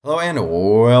Hello and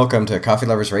welcome to Coffee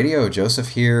Lovers Radio. Joseph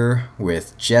here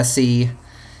with Jesse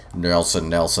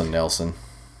Nelson.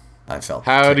 I felt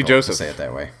Howdy, tickled Joseph. to say it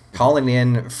that way. Calling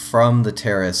in from the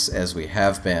terrace as we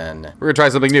have been. We're going to try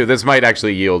something new. This might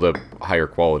actually yield a higher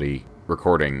quality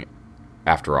recording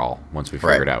after all, once we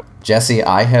figure it out. Jesse,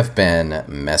 I have been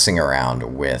messing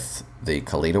around with the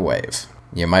Kalita Wave.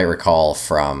 You might recall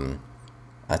from...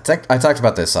 I talked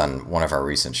about this on one of our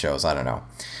recent shows, I don't know.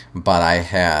 But I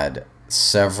had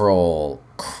several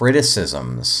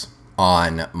criticisms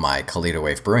on my Kalita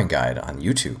Wave brewing guide on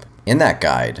YouTube. In that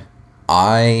guide,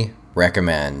 I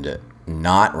recommend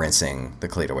not rinsing the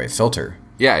Kalita Wave filter.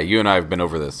 Yeah, you and I have been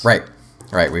over this. Right.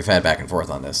 We've had back and forth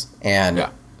on this. And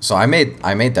so I made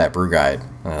that brew guide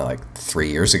like 4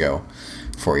 years ago,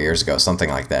 something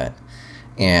like that.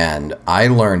 And I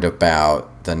learned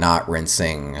about the not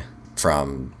rinsing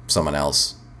from someone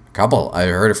else. I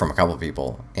heard it from a couple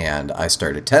people, and I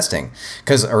started testing.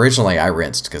 Because originally I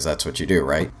rinsed, because that's what you do,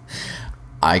 right?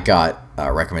 I got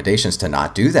recommendations to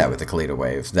not do that with the Kalita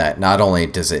Wave, that not only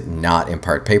does it not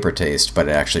impart paper taste, but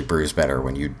it actually brews better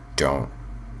when you don't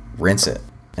rinse it.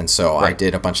 And so I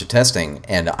did a bunch of testing,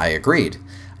 and I agreed.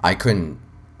 I couldn't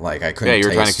Yeah, you were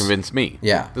taste... trying to convince me.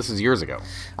 Yeah. This is years ago.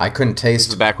 I couldn't taste...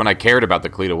 This is back when I cared about the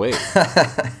Kalita Wave.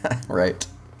 Right.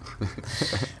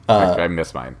 I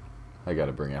miss mine. I got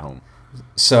to bring it home.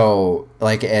 So,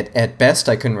 at best,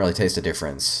 I couldn't really taste a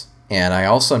difference. And I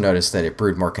also noticed that it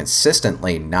brewed more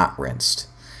consistently not rinsed.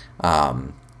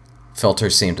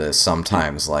 Filters seem to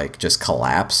sometimes, just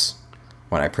collapse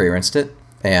when I pre-rinsed it.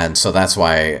 And so that's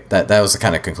why, that was the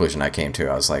kind of conclusion I came to.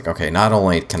 I was like, okay, not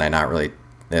only can I not really,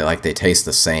 they taste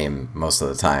the same most of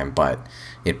the time, but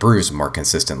it brews more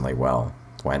consistently well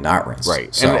when not rinsed.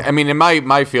 Right. So, And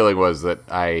my feeling was that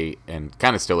and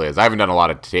kind of still is, I haven't done a lot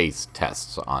of taste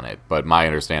tests on it, but my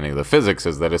understanding of the physics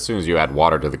is that as soon as you add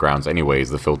water to the grounds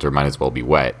anyways, the filter might as well be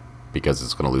wet because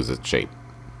it's going to lose its shape.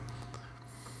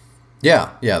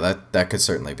 Yeah, that could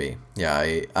certainly be. Yeah,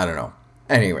 I don't know.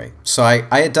 Anyway, so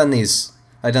I had done these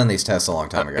tests a long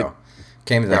time ago.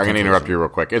 Came to that I'm going to interrupt you real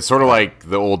quick. It's sort of like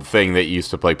the old thing that you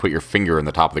used to play put your finger in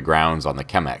the top of the grounds on the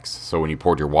Chemex. So when you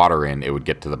poured your water in, it would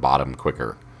get to the bottom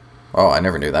quicker. Oh, I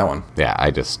never knew that one. Yeah,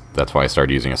 that's why I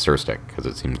started using a stir stick, because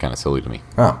it seemed kind of silly to me.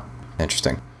 Oh,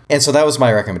 interesting. And so that was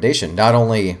my recommendation. Not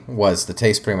only was the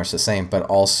taste pretty much the same, but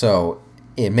also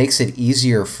it makes it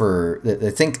easier for...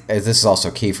 I think this is also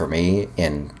key for me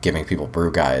in giving people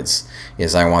brew guides,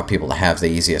 is I want people to have the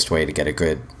easiest way to get a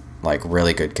good...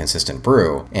 really good, consistent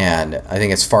brew. And I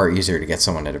think it's far easier to get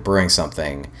someone into brewing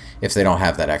something if they don't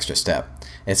have that extra step.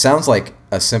 It sounds like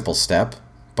a simple step,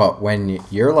 but when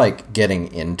you're,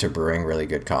 getting into brewing really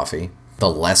good coffee, the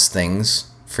less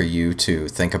things for you to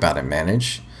think about and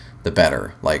manage, the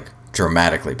better.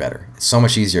 Dramatically better. It's so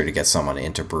much easier to get someone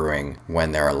into brewing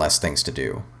when there are less things to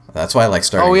do. That's why I like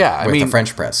starting with the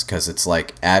French press, because it's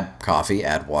add coffee,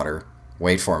 add water,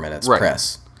 wait 4 minutes,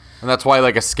 press. And that's why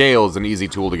a scale is an easy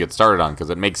tool to get started on, because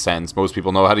it makes sense. Most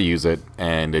people know how to use it,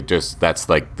 and that's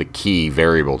the key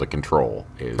variable to control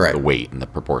is the weight and the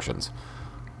proportions.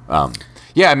 That's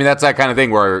that kind of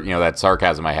thing where, that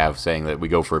sarcasm I have saying that we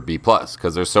go for a B+,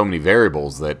 because there's so many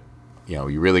variables that,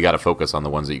 you really got to focus on the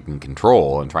ones that you can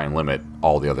control and try and limit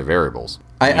all the other variables.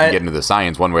 You can get into the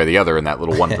science one way or the other in that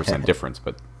little 1% difference,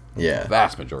 but the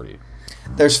vast majority.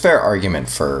 There's fair argument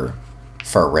for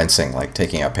rinsing,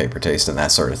 taking out paper taste and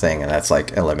that sort of thing, and that's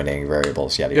eliminating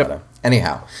variables, yada yada.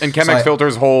 Anyhow. And Chemex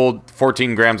filters hold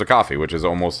 14 grams of coffee, which is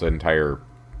almost an entire,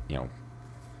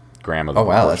 gram of the,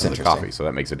 that's of the coffee, so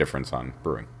that makes a difference on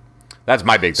brewing. That's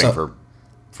my big thing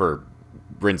for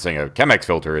rinsing a Chemex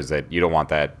filter, is that you don't want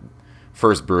that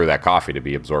first brew of that coffee to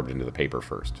be absorbed into the paper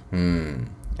first.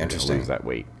 Interesting. Lose that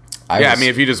weight.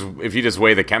 If you just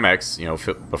weigh the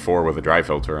Chemex, before with a dry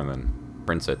filter and then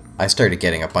rinse it. I started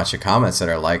getting a bunch of comments that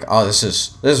are like, "Oh, this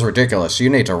is ridiculous. You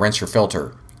need to rinse your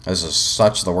filter. This is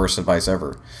such the worst advice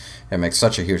ever. It makes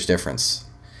such a huge difference."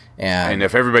 And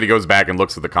if everybody goes back and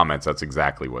looks at the comments, that's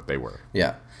exactly what they were.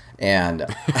 Yeah. And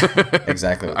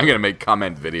exactly. I'm going to make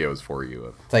comment videos for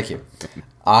you. Thank you.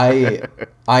 I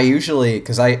usually,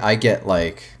 because I get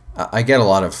I get a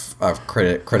lot of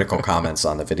critical comments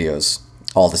on the videos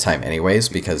all the time anyways,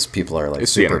 because people are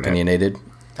super opinionated.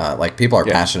 People are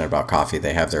passionate about coffee.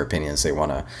 They have their opinions. They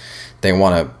want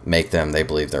to make them. They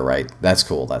believe they're right. That's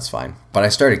cool. That's fine. But I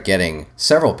started getting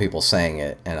several people saying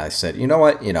it, and I said, you know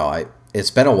what? It's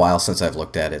been a while since I've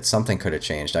looked at it. Something could have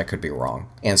changed. I could be wrong.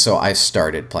 And so I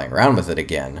started playing around with it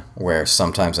again, where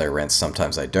sometimes I rinse,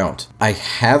 sometimes I don't. I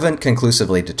haven't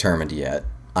conclusively determined yet.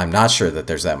 I'm not sure that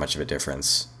there's that much of a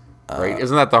difference. Right?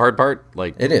 Isn't that the hard part?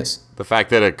 It is. The fact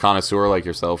that a connoisseur like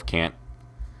yourself can't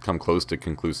come close to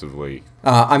conclusively.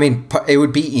 I mean, it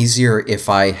would be easier if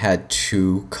I had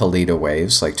two Kalita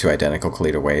waves, like two identical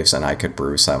Kalita waves, and I could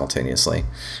brew simultaneously.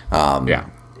 Yeah.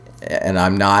 And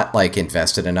I'm not like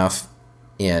invested enough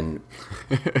in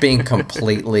being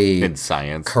completely in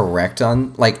science correct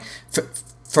on like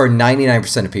for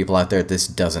 99% of people out there, this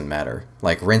doesn't matter.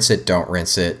 Like rinse it, don't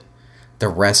rinse it. The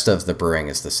rest of the brewing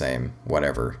is the same,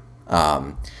 whatever.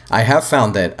 I have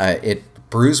found that it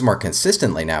brews more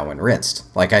consistently now when rinsed.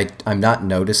 Like I'm not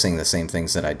noticing the same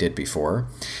things that I did before.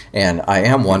 And I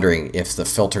am wondering if the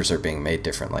filters are being made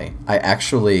differently. I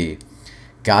actually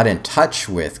got in touch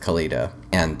with Kalita,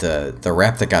 and the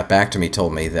rep that got back to me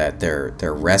told me that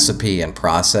their recipe and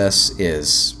process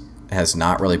has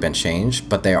not really been changed,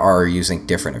 but they are using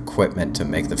different equipment to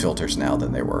make the filters now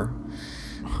than they were.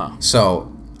 Huh.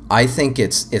 So I think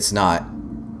it's not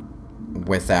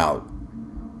without.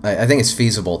 I think it's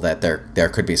feasible that there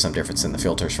could be some difference in the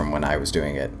filters from when I was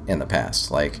doing it in the past.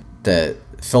 Like the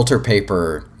filter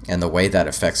paper and the way that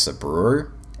affects the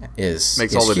brewer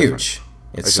makes all the huge. Difference.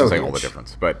 It's so huge. All the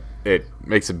difference, but it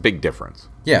makes a big difference.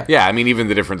 Yeah. Yeah, I mean, even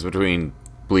the difference between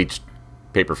bleached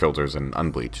paper filters and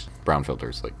unbleached brown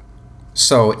filters, like.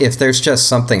 So if there's just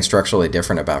something structurally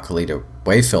different about Kalita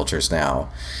wave filters now,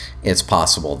 it's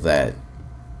possible that,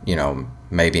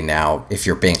 maybe now if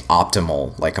you're being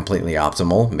optimal, like completely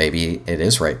optimal, maybe it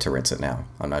is right to rinse it now.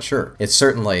 I'm not sure. It's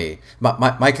certainly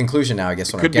my conclusion now, I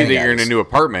guess. It could be that you're in a new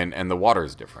apartment and the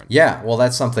water's different. Yeah, well,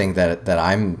 that's something that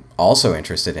I'm also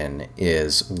interested in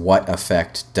is what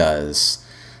effect does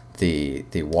the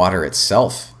water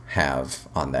itself have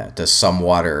on that? Does some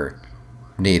water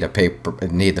need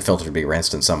the filter to be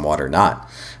rinsed and some water not?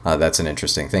 That's an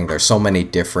interesting thing. There's so many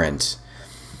different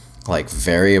like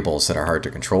variables that are hard to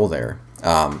control there.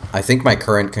 I think my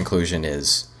current conclusion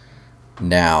is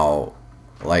now,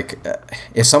 like,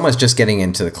 if someone's just getting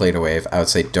into the Kalita wave, I would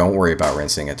say don't worry about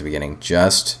rinsing at the beginning.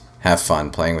 Just have fun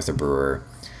playing with the brewer.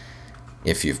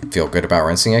 If you feel good about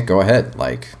rinsing it, go ahead.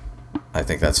 Like, I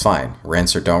think that's fine.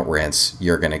 Rinse or don't rinse,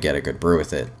 you're going to get a good brew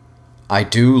with it. I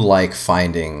do like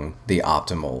finding the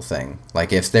optimal thing.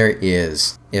 Like if there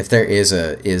is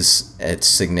a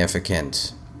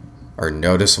significant or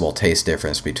noticeable taste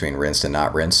difference between rinsed and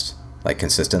not rinsed, like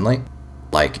consistently,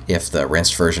 like if the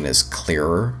rinsed version is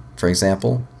clearer, for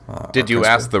example. Did you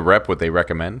ask the rep what they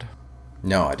recommend?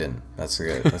 No, I didn't. That's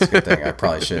a good thing. I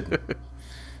probably should.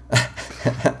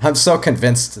 I'm so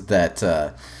convinced that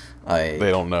they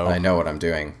don't know. I know what I'm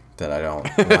doing that I don't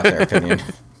want their opinion.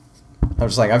 I'm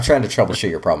just like, I'm trying to troubleshoot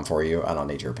your problem for you. I don't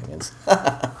need your opinions.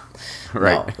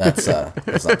 Right. No, that's not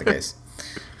the case.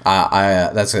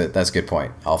 That's a good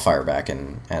point. I'll fire back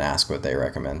and ask what they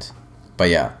recommend. But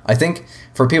yeah, I think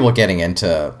for people getting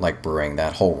into like brewing,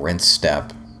 that whole rinse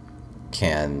step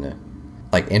can,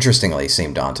 like, interestingly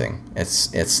seem daunting.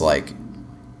 It's like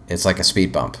a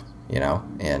speed bump,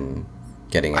 in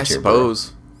getting into your brew.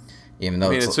 Even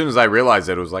though as soon as I realized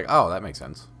it was like, oh, that makes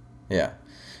sense. Yeah.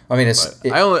 I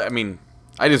mean,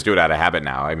 I just do it out of habit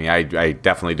now. I mean, I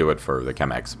definitely do it for the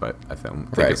Chemex, but I don't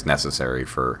think it's necessary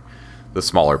for the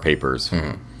smaller papers.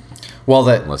 Mm-hmm. Well,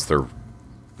 unless they're.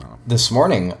 This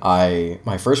morning,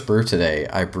 my first brew today,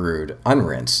 I brewed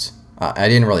unrinsed. I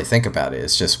didn't really think about it.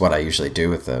 It's just what I usually do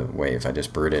with the wave. I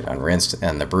just brewed it unrinsed,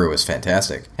 and the brew was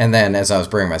fantastic. And then as I was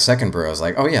brewing my second brew, I was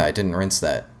like, oh yeah, I didn't rinse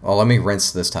that. Well, let me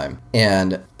rinse this time.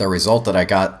 And the result that I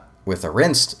got with the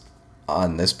rinsed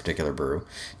on this particular brew,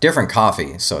 different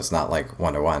coffee, so it's not like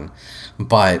 1-to-1,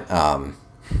 but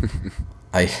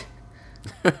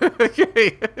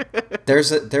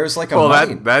there's like a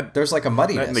there's like a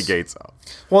muddiness. That negates all.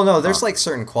 Well, no, there's like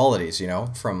certain qualities,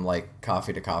 from like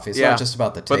coffee to coffee. It's not just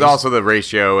about the taste. But also the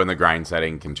ratio and the grind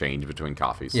setting can change between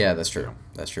coffees. Yeah, that's true.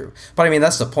 That's true. But I mean,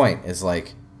 that's the point. Is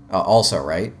like also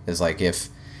right. Is like if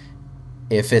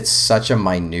it's such a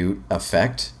minute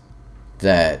effect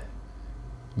that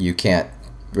you can't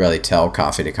really tell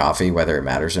coffee to coffee whether it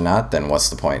matters or not, then what's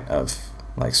the point of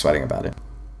like sweating about it?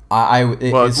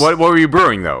 What were you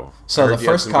brewing though? So the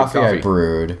first coffee I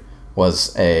brewed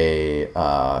was a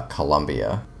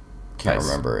Columbia. Can't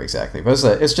remember exactly, but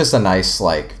it's just a nice,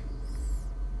 like,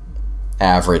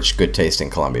 average, good tasting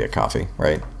Columbia coffee,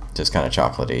 right? Just kind of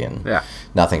chocolatey and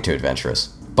nothing too adventurous.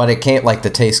 But it came, like, the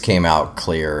taste came out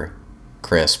clear,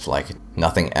 crisp, like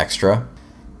nothing extra.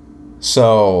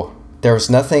 So there was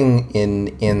nothing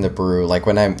in the brew, like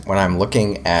when I'm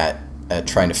looking at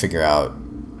trying to figure out,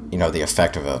 the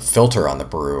effect of a filter on the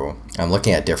brew, I'm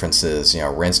looking at differences,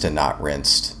 rinsed and not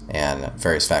rinsed, and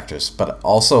various factors. But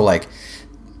also, like,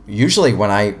 usually when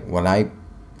I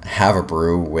have a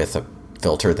brew with a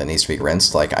filter that needs to be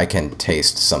rinsed, like, I can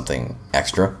taste something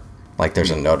extra. Like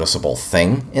there's a noticeable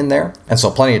thing in there. And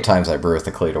so plenty of times I brew with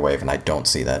the Kalita Wave and I don't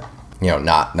see that.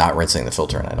 Not rinsing the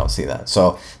filter and I don't see that.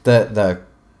 So the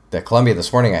Columbia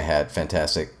this morning I had,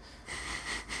 fantastic.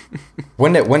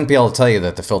 Wouldn't be able to tell you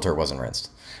that the filter wasn't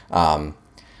rinsed. The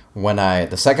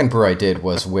second brew I did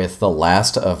was with the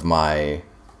last of my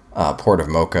Port of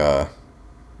Mocha.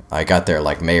 I got their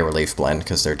like May Relief blend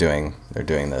because they're doing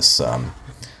this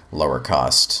lower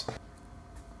cost.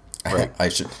 Right.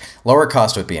 Lower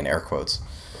cost would be in air quotes.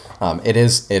 It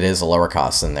is a lower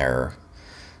cost than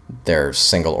their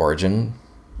single origin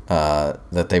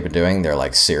that they've been doing. Their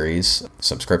like series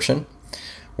subscription,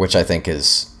 which I think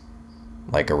is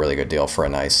like a really good deal for a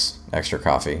nice extra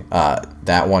coffee.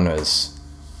 That one was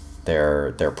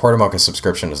their Port of Mocha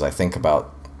subscription is I think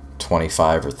about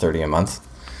 $25 or $30 a month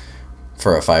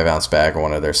for a 5-ounce bag of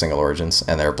one of their single origins,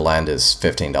 and their blend is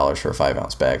 $15 for a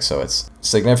 5-ounce bag, so it's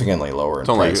significantly lower in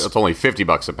price. It's only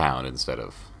 $50 a pound instead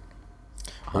of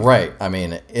 100. Right. I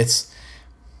mean, it's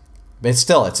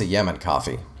a Yemen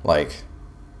coffee. Like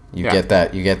you get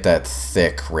that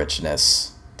thick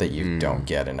richness that you don't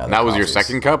get in other. That was coffees. your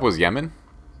second cup was Yemen?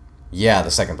 Yeah,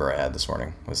 the second brew I had this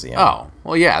morning was the Yemen. Oh,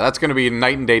 well, yeah, that's going to be a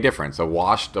night and day difference. A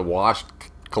washed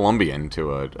Colombian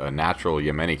to a natural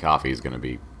Yemeni coffee is going to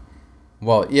be.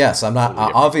 Well, yes, I'm not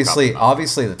obviously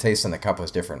the taste in the cup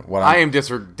was different. I am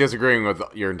disagreeing with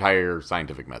your entire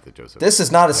scientific method, Joseph. This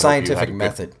is not a scientific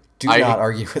method. Do not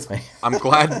argue with me. I'm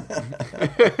glad.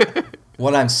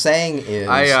 What I'm saying is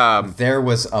there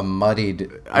was a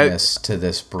muddiedness to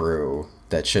this brew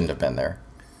that shouldn't have been there.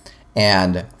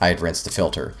 And I'd rinsed the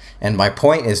filter. And my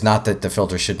point is not that the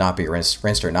filter should not be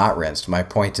rinsed or not rinsed. My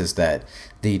point is that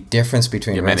the difference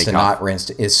between rinsed and not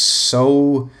rinsed is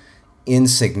so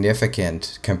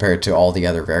insignificant compared to all the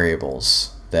other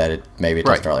variables that it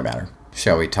doesn't really matter.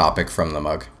 Shall we topic from the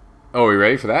mug? Oh, are we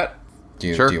ready for that? Do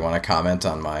you want to comment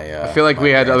on my I feel like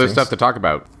we had other stuff to talk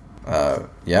about.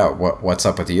 Yeah, what's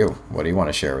up with you? What do you want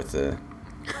to share with the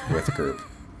group?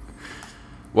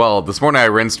 Well, this morning I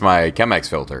rinsed my Chemex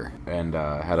filter and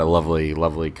had a lovely,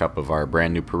 lovely cup of our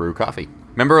brand new Peru coffee.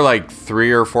 Remember like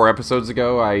 3 or 4 episodes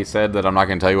ago I said that I'm not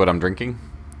going to tell you what I'm drinking?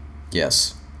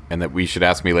 Yes. And that we should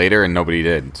ask me later, and nobody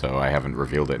did, so I haven't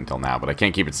revealed it until now. But I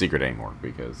can't keep it secret anymore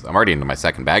because I'm already into my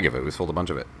second bag of it. We sold a bunch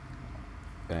of it.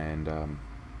 And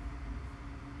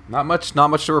not much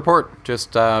to report.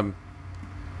 Just,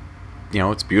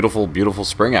 it's beautiful, beautiful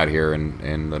spring out here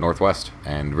in the Northwest.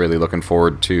 And really looking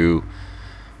forward to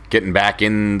getting back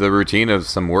in the routine of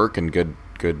some work and good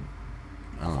I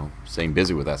don't know, staying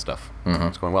busy with that stuff. Mm-hmm.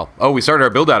 It's going well. Oh, we started our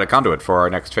build-out at Conduit for our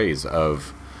next phase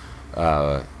of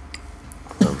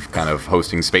kind of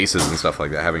hosting spaces and stuff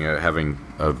like that, having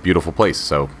a beautiful place.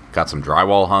 So got some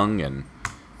drywall hung and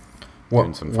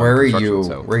doing some fun where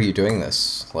are you doing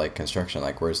this, like construction?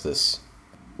 Like where's this?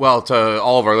 Well, to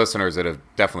all of our listeners that have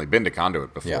definitely been to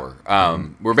Conduit before,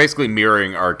 we're basically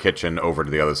mirroring our kitchen over to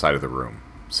the other side of the room.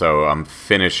 So I'm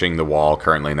finishing the wall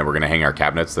currently, and then we're going to hang our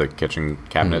cabinets, the kitchen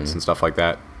cabinets and stuff like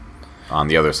that, on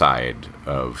the other side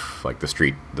of like the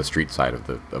street side of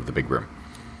the big room.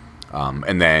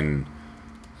 And then,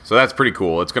 so that's pretty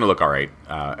cool. It's going to look all right.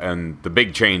 And the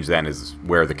big change then is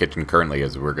where the kitchen currently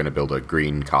is. We're going to build a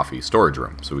green coffee storage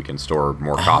room so we can store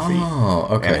more coffee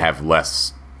and have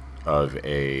less of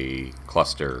a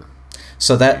cluster.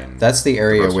 So that's the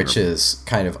area which is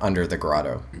kind of under the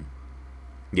grotto.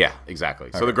 Yeah, exactly.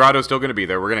 Okay. So the grotto is still going to be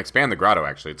there. We're going to expand the grotto,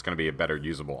 actually. It's going to be a better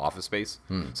usable office space.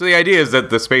 So the idea is that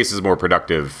the space is more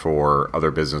productive for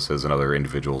other businesses and other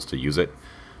individuals to use it,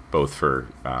 both for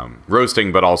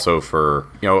roasting, but also for,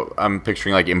 I'm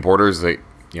picturing like importers that,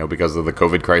 because of the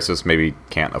COVID crisis, maybe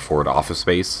can't afford office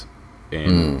space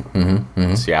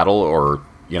in Seattle or,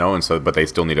 and so, but they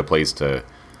still need a place to,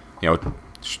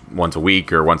 once a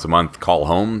week or once a month call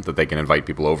home that they can invite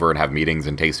people over and have meetings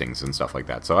and tastings and stuff like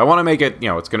that. So I want to make it,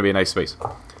 it's going to be a nice space.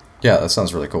 Yeah, that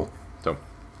sounds really cool. So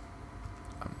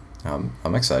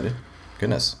I'm excited.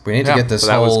 Goodness. We need to get this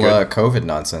whole COVID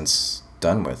nonsense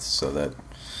done with so that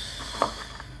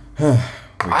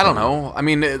I don't know. I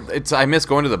mean, I miss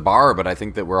going to the bar, but I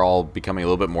think that we're all becoming a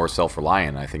little bit more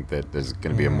self-reliant. I think that there's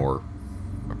going to be a more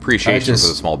appreciation for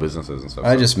the small businesses and stuff.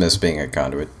 I just miss being a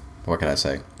Conduit. What can I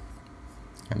say?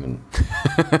 I mean,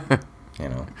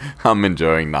 I'm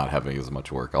enjoying not having as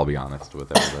much work. I'll be honest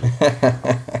with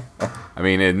everybody. I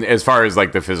mean, as far as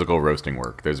like the physical roasting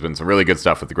work, there's been some really good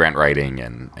stuff with the grant writing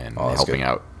and helping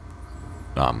out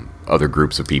other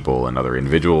groups of people and other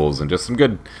individuals, and just some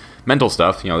good mental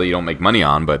stuff. That you don't make money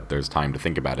on, but there's time to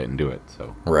think about it and do it.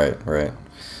 So right.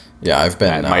 Yeah, I've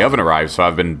been. My oven arrived, so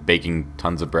I've been baking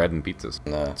tons of bread and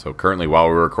pizzas. So currently, while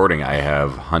we're recording, I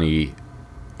have honey,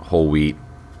 whole wheat,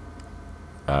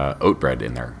 oat bread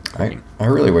in there. I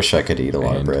really wish I could eat a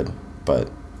lot of bread, but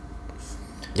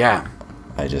yeah,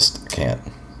 I just can't.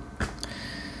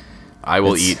 I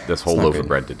will eat this whole loaf of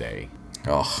bread today.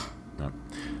 Oh.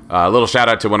 A little shout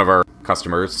out to one of our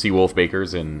customers, Seawolf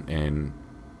Bakers in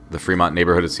the Fremont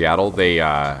neighborhood of Seattle.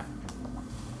 They're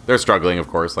struggling, of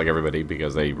course, like everybody,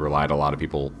 because they relied a lot of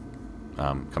people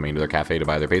coming into their cafe to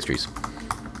buy their pastries.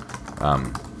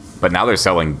 But now they're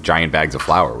selling giant bags of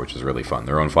flour, which is really fun.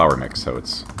 Their own flour mix, so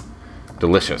it's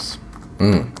delicious.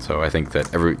 So I think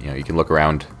that you can look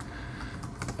around.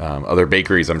 Other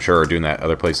bakeries, I'm sure, are doing that.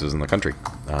 Other places in the country.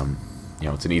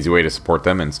 It's an easy way to support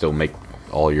them and still make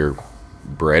all your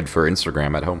bread for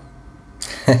Instagram at home.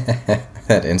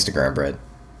 That Instagram bread.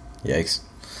 Yikes.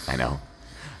 I know.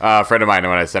 A friend of mine,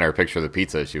 when I sent her a picture of the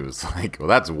pizza, she was like, well,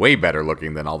 that's way better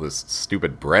looking than all this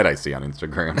stupid bread I see on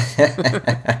Instagram.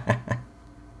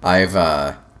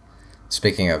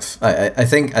 Speaking of, I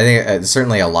think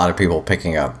certainly a lot of people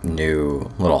picking up new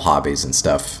little hobbies and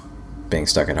stuff, being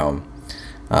stuck at home.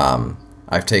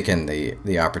 I've taken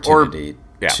the opportunity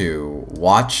to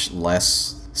watch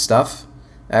less stuff,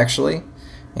 actually,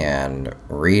 and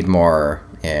read more,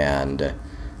 and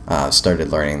started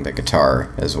learning the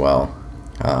guitar as well,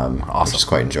 awesome. which is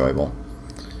quite enjoyable.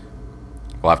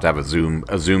 We'll have to have a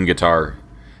Zoom guitar.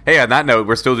 Hey, on that note,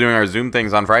 we're still doing our Zoom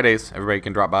things on Fridays. Everybody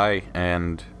can drop by,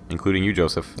 and including you,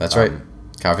 Joseph. That's right.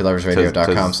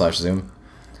 CoffeeLoversRadio.com/Zoom.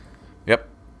 Yep.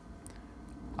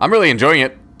 I'm really enjoying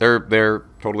it. They're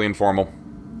totally informal.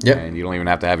 Yep. And you don't even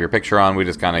have to have your picture on. We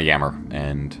just kind of yammer.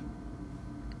 And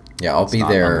yeah, I'll be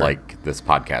there. Unlike this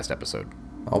podcast episode.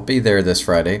 I'll be there this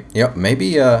Friday. Yep.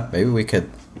 Maybe we could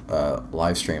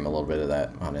live stream a little bit of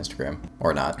that on Instagram,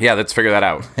 or not. Yeah, let's figure that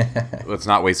out. Let's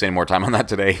not waste any more time on that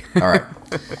today. All right.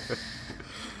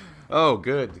 Oh,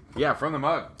 good. Yeah, from the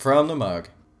mug. From the mug.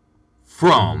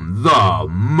 From the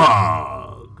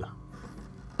mug.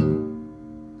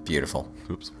 Beautiful.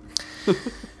 Oops.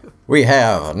 We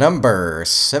have number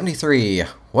 73.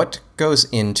 What goes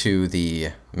into the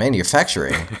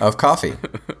manufacturing of coffee?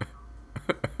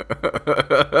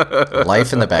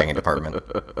 Life in the bagging department.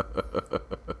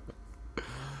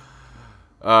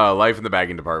 Life in the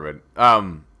bagging department.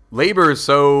 Labor it's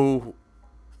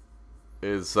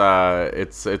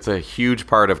a huge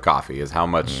part of coffee, is how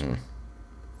much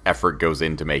effort goes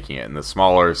into making it. And the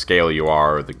smaller scale you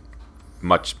are, the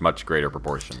much greater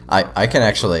proportion. I can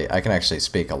actually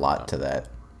speak a lot to that.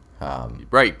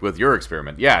 Right, with your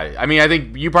experiment. Yeah, I mean, I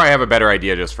think you probably have a better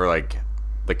idea just for like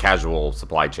the casual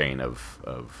supply chain of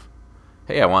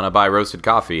hey, I want to buy roasted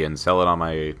coffee and sell it on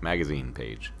my magazine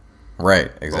page. Right,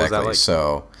 exactly. Like?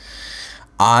 So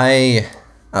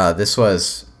this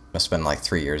must have been like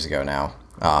 3 years ago now.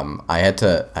 I had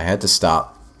to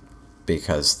stop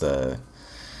because the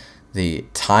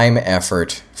time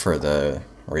effort for the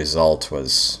result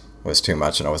was too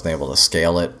much, and I wasn't able to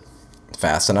scale it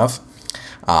fast enough.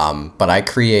 But I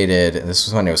created, this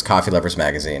was when it was Coffee Lovers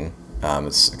Magazine.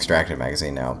 It's Extracted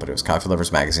Magazine now, but it was Coffee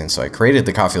Lovers Magazine. So I created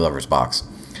the Coffee Lovers box,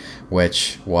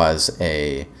 which was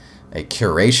a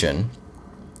curation.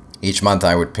 Each month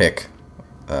I would pick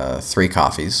 3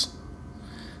 coffees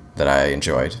that I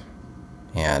enjoyed,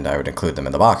 and I would include them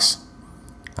in the box.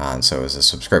 And so it was a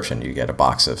subscription. You get a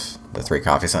box of the 3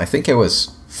 coffees, and I think it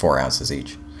was 4 ounces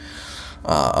each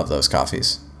of those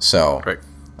coffees. So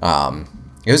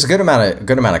it was a good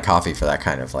amount of coffee for that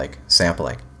kind of like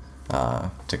sampling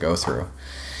to go through.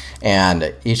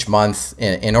 And each month,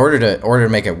 in order to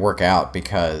make it work out,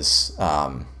 because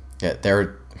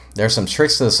there's some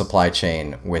tricks to the supply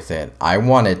chain with it. I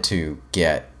wanted to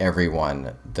get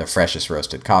everyone the freshest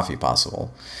roasted coffee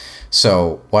possible.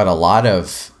 So what a lot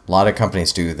of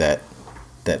companies do that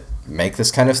make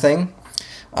this kind of thing,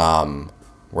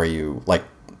 where you like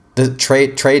the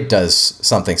trade does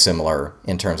something similar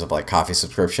in terms of like coffee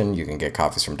subscription. You can get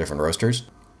coffees from different roasters,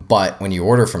 but when you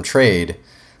order from trade,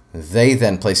 they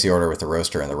then place the order with the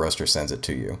roaster, and the roaster sends it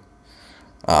to you.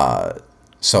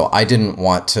 So I didn't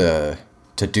want to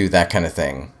do that kind of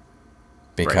thing,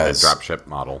 because that drop ship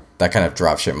model. That kind of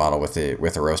drop ship model with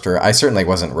the roaster. I certainly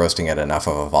wasn't roasting at enough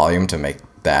of a volume to make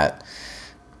that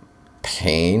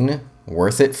pain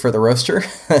worth it for the roaster.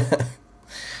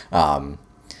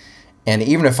 And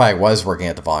even if I was working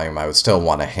at the volume, I would still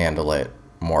want to handle it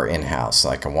more in-house.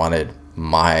 Like I wanted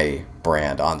my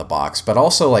brand on the box, but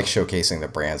also like showcasing the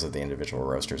brands of the individual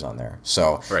roasters on there.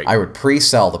 So I would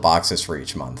pre-sell the boxes for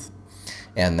each month,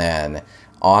 and then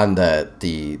on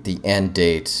the end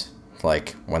date,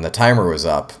 like when the timer was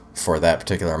up for that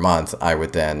particular month, I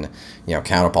would then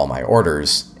count up all my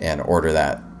orders and order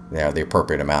that the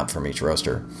appropriate amount from each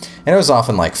roaster. And it was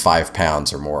often like 5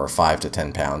 pounds or more, 5 to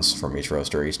 10 pounds from each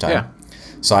roaster each time. Yeah.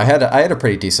 So I had a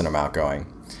pretty decent amount going.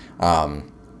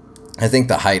 I think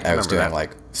the height I was doing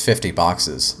like 50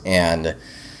 boxes, and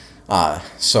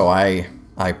so I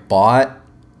bought.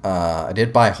 I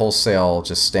did buy wholesale,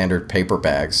 just standard paper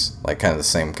bags, like kind of the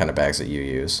same kind of bags that you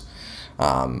use.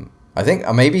 I think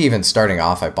maybe even starting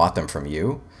off, I bought them from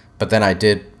you, but then I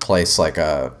did place like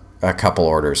a couple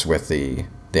orders with the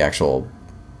actual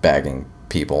bagging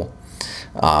people.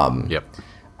 Yep.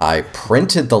 I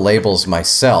printed the labels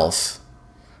myself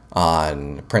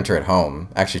on printer at home.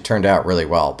 Actually turned out really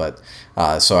well, but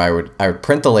so I would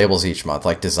print the labels each month,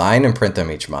 like design and print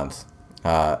them each month.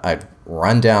 I'd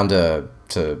run down to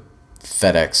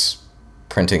FedEx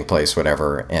printing place,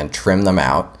 whatever, and trim them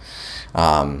out,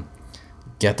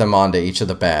 get them onto each of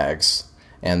the bags,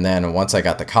 and then once I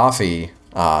got the coffee,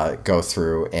 go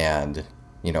through and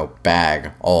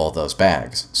bag all of those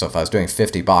bags. So if I was doing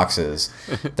 50 boxes,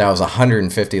 that was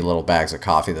 150 little bags of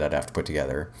coffee that I'd have to put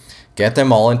together, get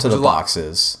them all into the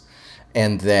boxes,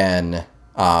 and then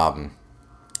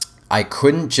I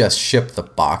couldn't just ship the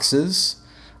boxes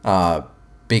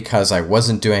because I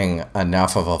wasn't doing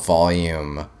enough of a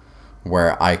volume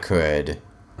where I could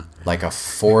like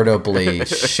affordably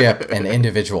ship an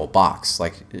individual box.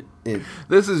 Like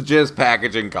this is just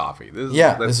packaging coffee. This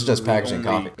is just packaging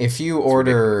coffee. If you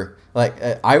order, like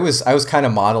I was kind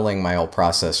of modeling my old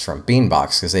process from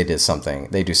Beanbox, because they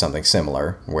do something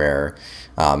similar where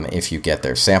if you get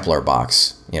their sampler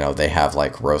box, they have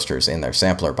like roasters in their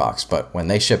sampler box, but when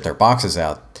they ship their boxes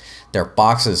out, their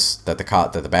boxes that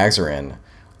the bags are in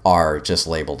are just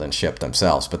labeled and shipped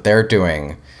themselves, but they're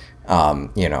doing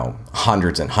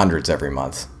hundreds and hundreds every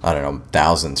month. I don't know,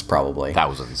 thousands probably.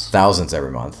 Thousands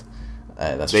every month.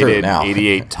 That's true now. They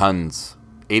did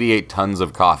 88 tons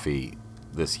of coffee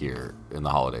this year in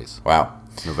the holidays. Wow.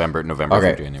 November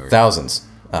through January. Thousands.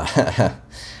 I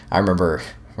remember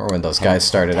when those guys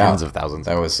started out. Tens of thousands.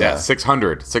 That was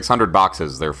 600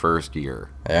 boxes their first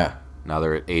year. Yeah. Now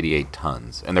they're at 88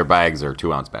 tons, and their bags are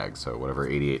 2-ounce bags, so whatever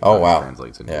 88 tons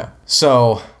translates into. Yeah.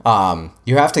 So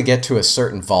you have to get to a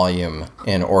certain volume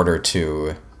in order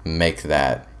to make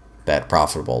that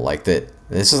profitable. Like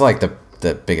this is like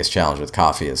the biggest challenge with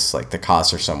coffee is like the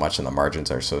costs are so much and the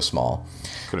margins are so small.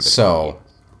 So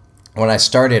when I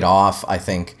started off, I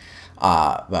think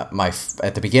at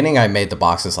the beginning I made the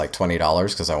boxes like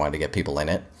 $20 because I wanted to get people in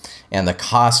it, and the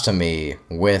cost to me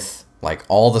with like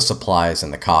all the supplies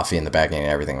and the coffee and the bagging and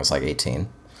everything was like $18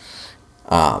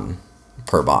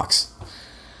 per box.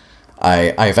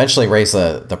 I eventually raised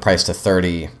the price to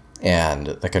 $30, and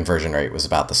the conversion rate was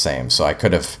about the same. So I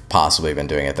could have possibly been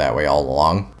doing it that way all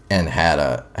along and had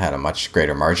a much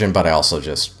greater margin, but I also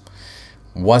just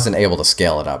wasn't able to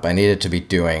scale it up. I needed to be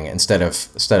doing instead of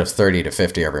 30 to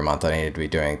 50 every month, I needed to be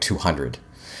doing 200.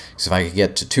 So if I could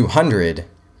get to 200,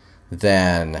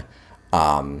 then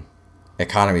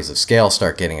economies of scale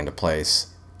start getting into place.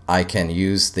 I can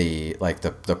use the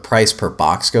price per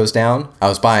box goes down. I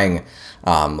was buying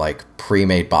like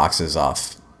pre-made boxes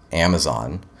off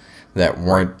Amazon that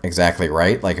weren't exactly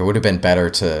right. Like it would have been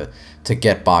better to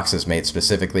get boxes made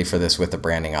specifically for this with the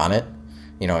branding on it,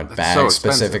 and bags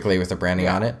specifically with the branding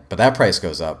on it. But that price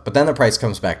goes up. But then the price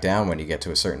comes back down when you get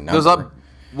to a certain number.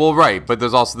 Well, right, but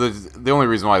there's also the only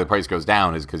reason why the price goes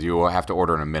down is because you have to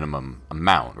order in a minimum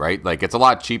amount, right? Like it's a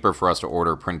lot cheaper for us to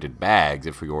order printed bags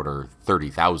if we order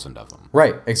 30,000 of them.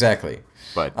 Right, exactly.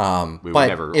 But we would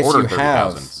never order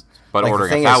 30,000. But like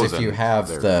ordering 1,000, if you have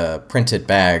the printed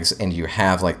bags and you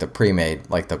have like the pre-made,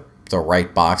 like the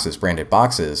right boxes, branded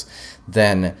boxes,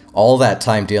 then all that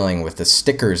time dealing with the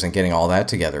stickers and getting all that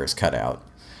together is cut out,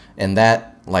 and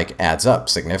that like adds up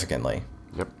significantly.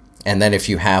 And then if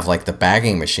you have like the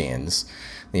bagging machines,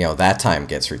 that time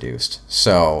gets reduced.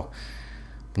 So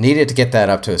needed to get that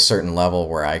up to a certain level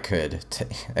where I could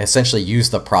essentially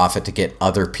use the profit to get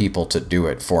other people to do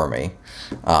it for me,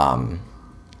 and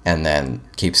then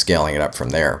keep scaling it up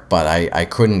from there. But I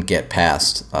couldn't get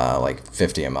past like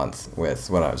 50 a month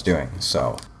with what I was doing.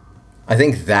 So I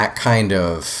think that kind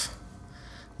of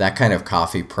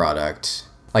coffee product.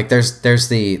 Like there's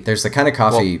the kind of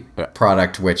coffee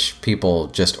product which people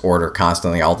just order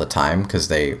constantly all the time because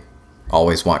they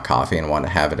always want coffee and want to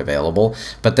have it available.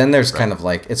 But then there's kind of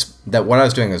like it's that what I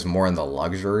was doing was more in the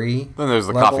luxury. Then there's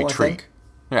the level, coffee treat.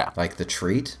 Yeah. Like the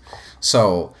treat.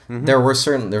 So there's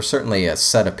certainly a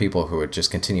set of people who would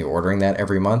just continue ordering that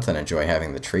every month and enjoy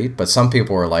having the treat. But some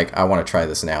people were like, I want to try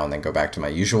this now and then go back to my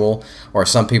usual. Or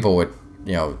some people would,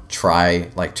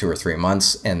 try like 2 or 3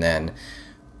 months and then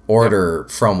order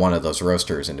from one of those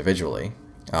roasters individually.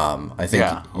 I think,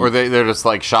 or they're just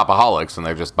like shopaholics and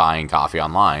they're just buying coffee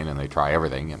online and they try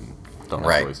everything and don't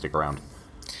necessarily stick around.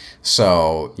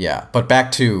 So yeah, but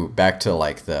back to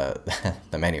like the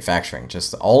the manufacturing,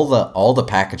 just all the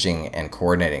packaging and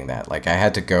coordinating that. Like I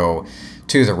had to go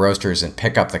to the roasters and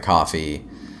pick up the coffee.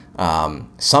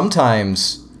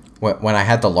 Sometimes when I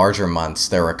had the larger months,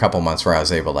 there were a couple months where I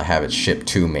was able to have it shipped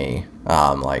to me.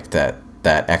 Like that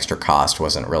extra cost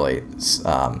wasn't really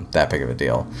that big of a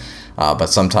deal. But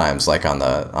sometimes, like on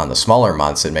the smaller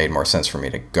months, it made more sense for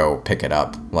me to go pick it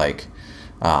up. Like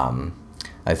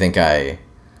I think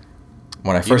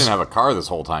when I You first didn't have a car this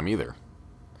whole time either.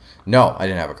 No, I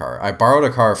didn't have a car. I borrowed a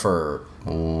car for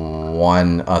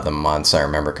one of the months, I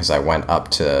remember, because I went up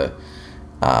to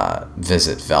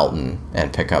visit Velton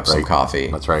and pick up some coffee.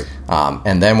 That's right.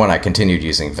 And then when I continued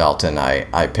using Velton,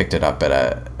 I picked it up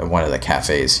at one of the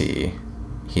cafes he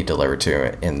delivered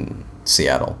to in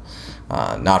Seattle.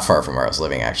 Not far from where I was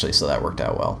living, actually, so that worked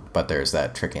out well. But there's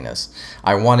that trickiness.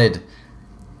 I was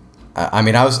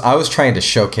trying to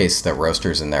showcase the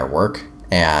roasters and their work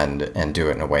and do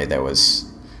it in a way that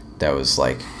was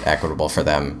like equitable for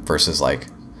them versus like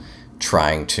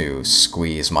trying to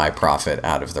squeeze my profit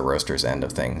out of the roaster's end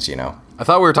of things, you know. I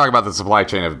thought we were talking about the supply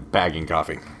chain of bagging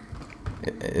coffee.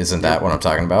 Isn't that what I'm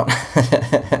talking about?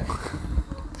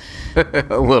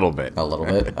 A little bit. A little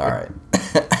bit? All right.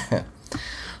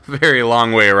 Very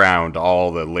long way around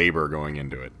all the labor going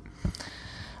into it.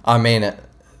 I mean,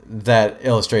 that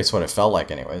illustrates what it felt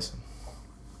like anyways.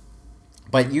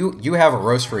 But you have a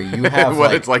roastery. You have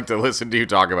what it's like to listen to you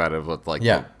talk about it. With like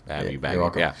yeah, have you bag you're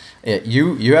welcome. Yeah.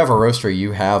 You have a roastery.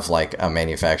 You have like a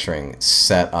manufacturing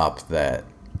setup that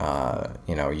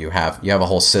you have a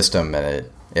whole system and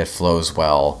it flows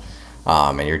well,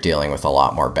 and you're dealing with a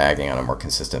lot more bagging on a more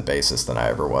consistent basis than I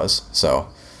ever was. So.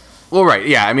 Well, right,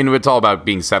 yeah. I mean, it's all about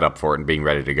being set up for it and being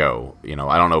ready to go. You know,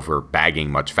 I don't know if we're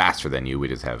bagging much faster than you. We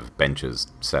just have benches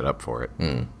set up for it.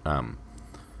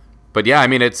 But yeah, I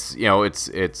mean, it's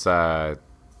if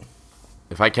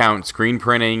I count screen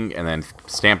printing and then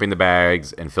stamping the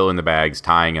bags and filling the bags,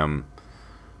 tying them,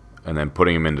 and then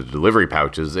putting them into delivery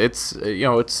pouches, it's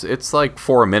like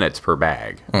 4 minutes per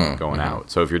bag going out.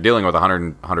 So if you're dealing with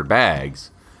 100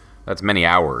 bags, that's many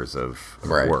hours of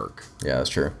work. Yeah, that's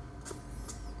true.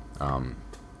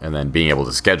 And then being able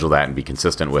to schedule that and be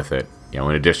consistent with it,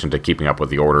 in addition to keeping up with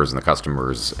the orders and the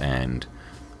customers and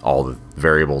all the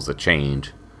variables that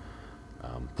change.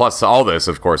 Plus, all this,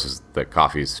 of course, is that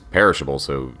coffee's perishable,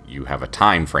 so you have a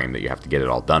time frame that you have to get it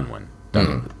all done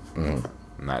and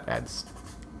that adds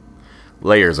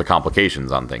layers of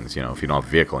complications on things. If you don't have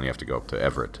a vehicle and you have to go up to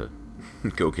Everett to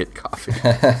go get coffee.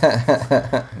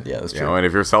 Yeah, that's true. And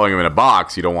if you're selling them in a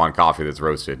box, you don't want coffee that's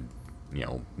roasted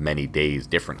many days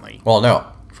differently. Well, no,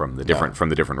 from the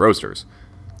different roasters.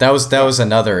 That was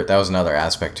another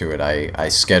aspect to it. I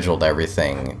scheduled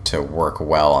everything to work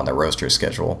well on the roaster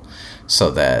schedule,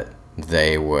 so that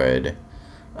they would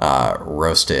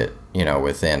roast it,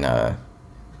 within a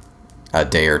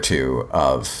day or two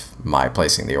of my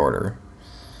placing the order.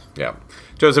 Yeah,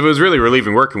 Joseph, it was really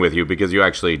relieving working with you because you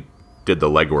actually did the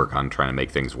legwork on trying to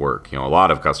make things work. A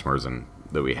lot of customers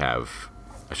that we have,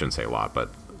 I shouldn't say a lot,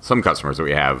 but some customers that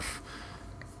we have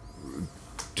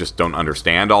just don't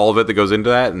understand all of it that goes into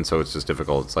that, and so it's just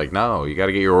difficult. It's like, no, you got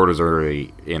to get your orders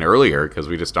earlier because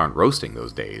we just aren't roasting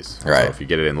those days. Right. So if you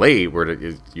get it in late,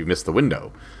 you miss the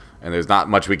window, and there's not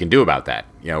much we can do about that.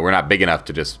 We're not big enough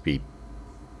to just be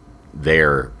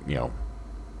there,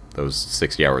 those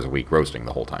 60 hours a week roasting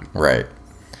the whole time. Right.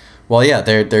 Well, yeah,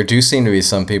 there do seem to be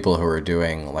some people who are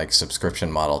doing like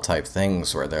subscription model type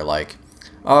things where they're like,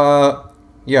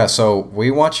 yeah, so we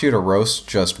want you to roast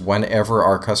just whenever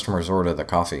our customers order the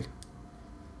coffee.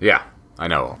 Yeah, I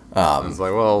know. It's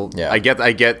like, well, yeah. I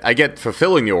get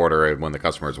fulfilling the order when the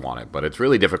customers want it, but it's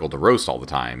really difficult to roast all the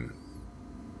time.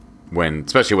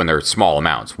 Especially when they're small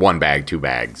amounts, 1 bag, 2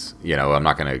 bags. I'm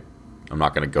not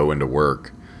gonna go into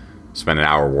work, spend an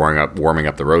hour warming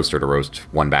up the roaster to roast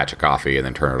 1 batch of coffee and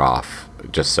then turn it off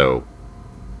just so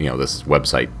this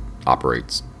website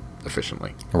operates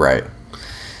efficiently. Right.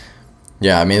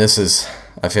 Yeah, I mean,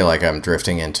 I feel like I'm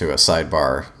drifting into a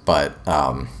sidebar, but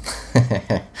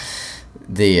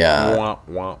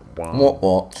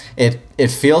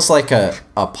it feels like a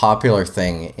popular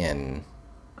thing in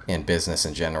business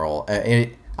in general.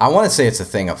 I want to say it's a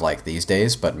thing of like these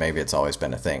days, but maybe it's always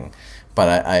been a thing.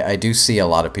 But I do see a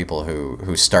lot of people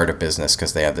who start a business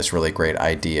because they have this really great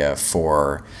idea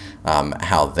for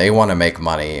how they want to make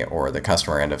money or the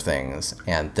customer end of things,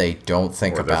 and they don't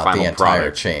think about the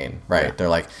entire chain. Right? Yeah. They're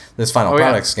like, this final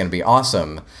product is going to be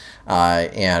awesome,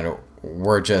 and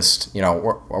we're just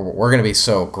we're going to be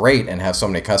so great and have so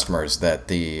many customers that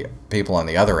the people on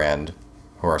the other end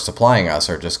who are supplying us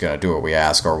are just going to do what we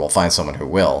ask, or we'll find someone who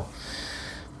will.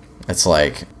 It's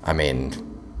like, I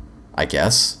mean, I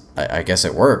guess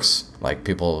it works. Like,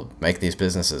 people make these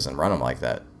businesses and run them like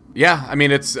that. Yeah, I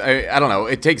mean, I don't know.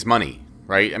 It takes money,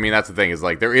 right? I mean, that's the thing is,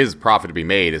 like, there is profit to be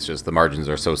made. It's just the margins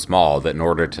are so small that in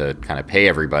order to kind of pay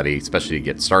everybody, especially to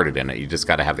get started in it, you just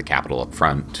got to have the capital up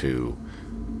front to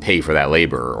pay for that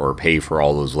labor or pay for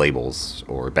all those labels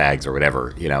or bags or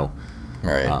whatever, you know?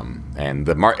 Right.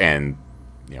 And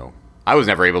you know, I was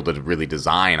never able to really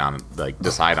decide on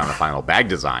a final bag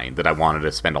design that I wanted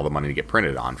to spend all the money to get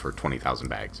printed on for 20,000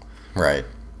 bags. Right.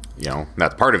 You know,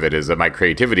 that's part of it, is that my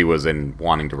creativity was in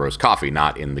wanting to roast coffee,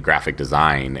 not in the graphic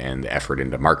design and the effort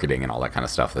into marketing and all that kind of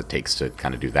stuff that takes to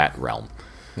kind of do that realm.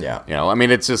 Yeah. You know, I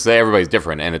mean, it's just that everybody's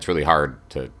different, and it's really hard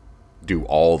to do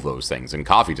all of those things. And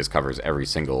coffee just covers every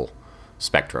single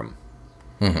spectrum.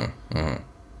 Mm-hmm. Mm-hmm.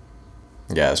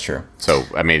 Yeah, that's true. So,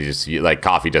 I mean, like,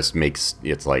 coffee just makes,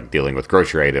 it's like dealing with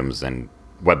grocery items and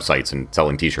websites and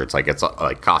selling t-shirts. Like, it's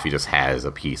like coffee just has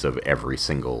a piece of every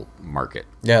single market.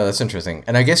 Yeah, that's interesting.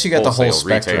 And I guess you got the whole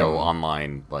spectrum. Retail,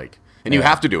 online, like, and you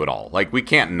have to do it all. Like, we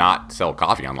can't not sell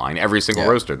coffee online. Every single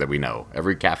roaster that we know,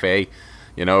 every cafe,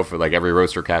 you know, for like every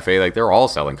roaster cafe, like, they're all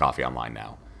selling coffee online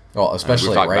now. Well, especially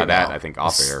we've talked right about now. that, I think,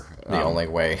 off air. The only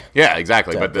way. Yeah,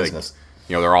 exactly. But business.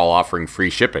 you know, they're all offering free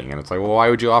shipping, and it's like, well, why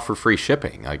would you offer free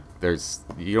shipping? Like,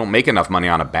 you don't make enough money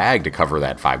on a bag to cover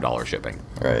that $5 shipping.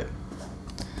 Right.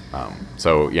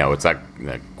 So, you know, it's that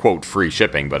quote free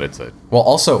shipping, but it's a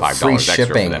also $5 free extra for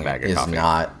shipping that bag of is coffee.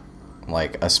 not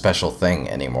like a special thing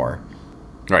anymore.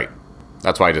 Right.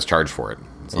 That's why I just charge for it.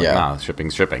 It's like, nah,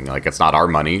 shipping's shipping. Like, it's not our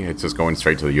money. It's just going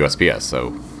straight to the USPS.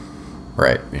 So,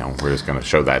 right. You know, we're just going to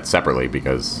show that separately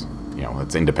because, you know,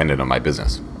 it's independent of my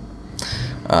business.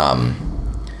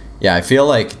 Yeah, I feel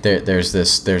like there's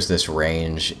this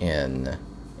range in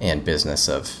business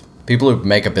of people who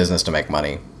make a business to make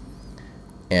money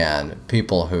and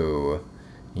people who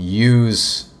make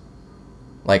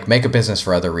a business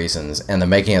for other reasons, and the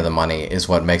making of the money is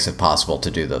what makes it possible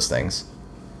to do those things.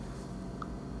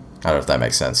 I don't know if that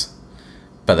makes sense,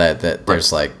 but that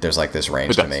there's like this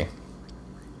range to me.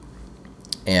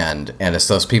 And it's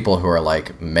those people who are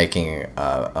like making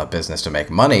a business to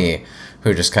make money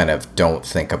who just kind of don't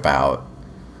think about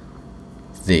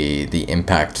the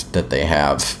impact that they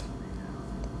have,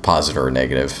 positive or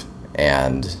negative,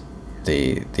 and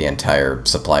the entire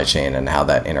supply chain and how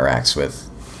that interacts with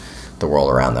the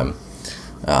world around them.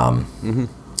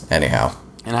 Anyhow.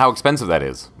 And how expensive that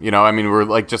is. You know, I mean, we're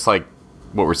like, just like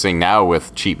what we're seeing now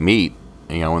with cheap meat,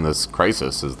 you know, in this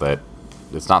crisis, is that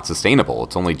it's not sustainable.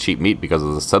 It's only cheap meat because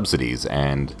of the subsidies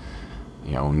and,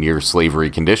 you know, near slavery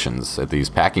conditions at these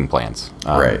packing plants.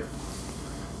 Right.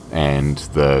 And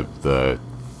the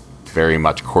very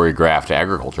much choreographed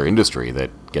agriculture industry that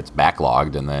gets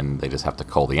backlogged, and then they just have to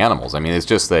cull the animals. I mean, it's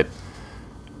just that,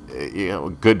 you know,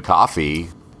 good coffee,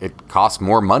 it costs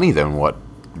more money than what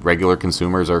regular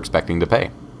consumers are expecting to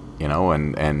pay, you know,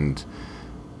 and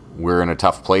we're in a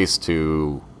tough place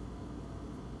to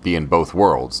be in both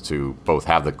worlds, to both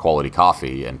have the quality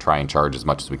coffee and try and charge as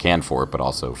much as we can for it, but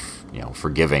also, you know,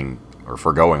 forgoing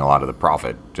a lot of the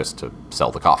profit just to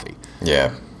sell the coffee.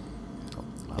 Yeah.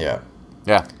 Yeah.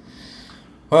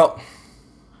 Well,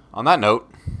 on that note,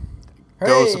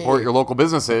 go support your local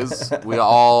businesses. We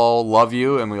all love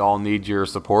you, and we all need your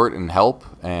support and help.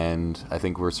 And I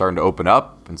think we're starting to open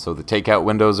up, and so the takeout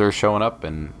windows are showing up.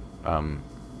 And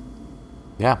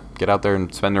get out there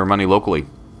and spend their money locally.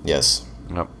 Yes.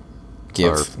 Yep.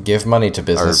 Give money to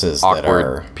businesses that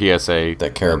are PSA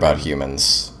that care about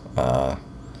humans,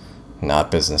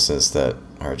 not businesses that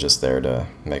are just there to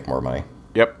make more money.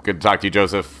 Yep. Good to talk to you,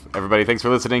 Joseph. Everybody, thanks for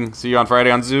listening. See you on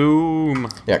Friday on Zoom.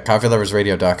 Yeah,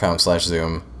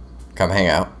 coffeeloversradio.com/Zoom. Come hang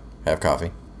out, have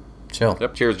coffee, chill.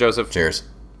 Yep. Cheers, Joseph. Cheers.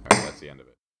 All right, that's the end of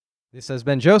it. This has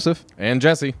been Joseph and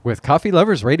Jesse with Coffee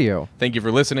Lovers Radio. Thank you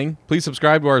for listening. Please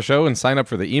subscribe to our show and sign up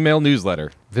for the email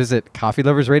newsletter. Visit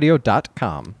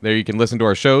coffeeloversradio.com. There you can listen to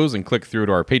our shows and click through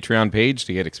to our Patreon page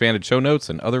to get expanded show notes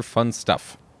and other fun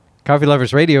stuff. Coffee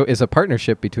Lovers Radio is a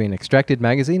partnership between Extracted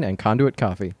Magazine and Conduit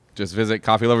Coffee. Just visit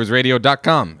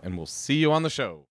coffeeloversradio.com and we'll see you on the show.